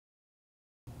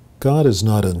God is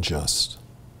not unjust.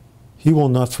 He will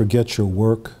not forget your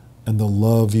work and the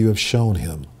love you have shown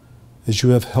him as you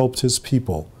have helped his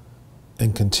people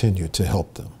and continue to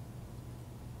help them.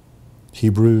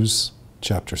 Hebrews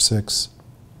chapter 6,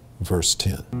 verse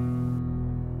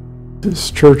 10. This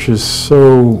church is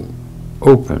so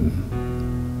open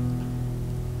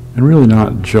and really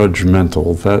not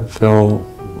judgmental that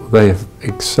they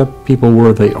accept people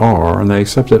where they are, and they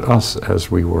accepted us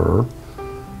as we were,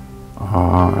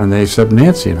 and they accept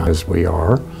Nancy and I as we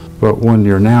are. But when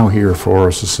you're now here for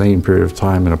a sustained period of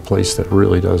time in a place that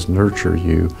really does nurture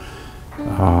you,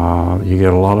 you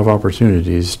get a lot of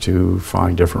opportunities to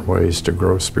find different ways to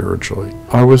grow spiritually.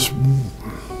 I was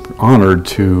honored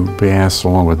to be asked,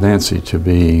 along with Nancy, to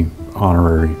be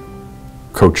honorary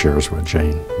co-chairs with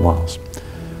Jane Wiles.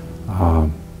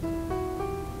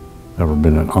 Never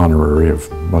been an honorary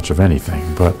of much of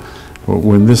anything, but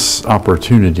when this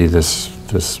opportunity, this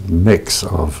mix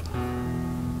of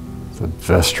the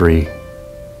vestry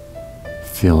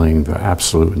feeling the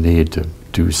absolute need to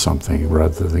do something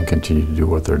rather than continue to do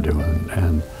what they're doing,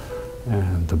 and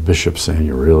the bishop saying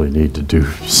you really need to do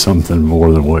something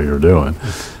more than what you're doing,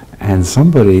 and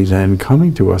somebody then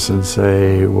coming to us and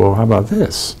say, well, how about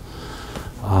this?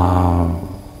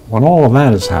 When all of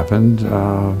that has happened,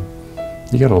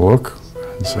 you got to look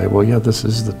and say, well, yeah, this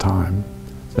is the time.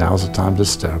 Now's the time to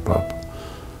step up.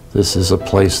 This is a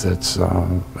place that's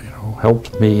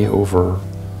helped me over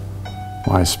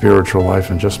my spiritual life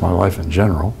and just my life in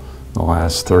general, the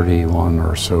last 31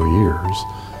 or so years,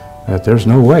 that there's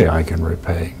no way I can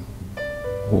repay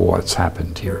what's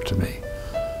happened here to me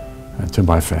and to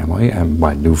my family and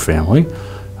my new family.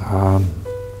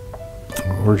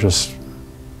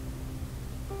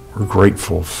 We're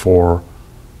grateful for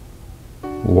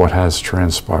what has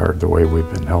transpired, the way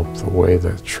we've been helped, the way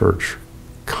the church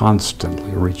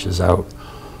constantly reaches out,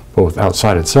 both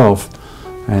outside itself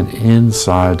and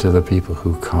inside to the people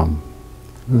who come.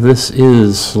 This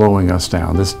is slowing us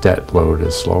down. This debt load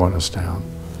is slowing us down.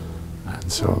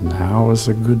 And so now is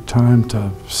a good time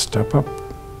to step up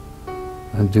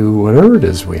and do whatever it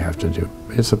is we have to do.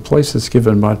 It's a place that's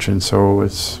given much, and so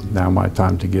it's now my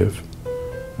time to give.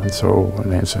 And so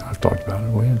Nancy and I have talked about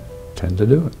it, we intend to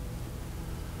do it.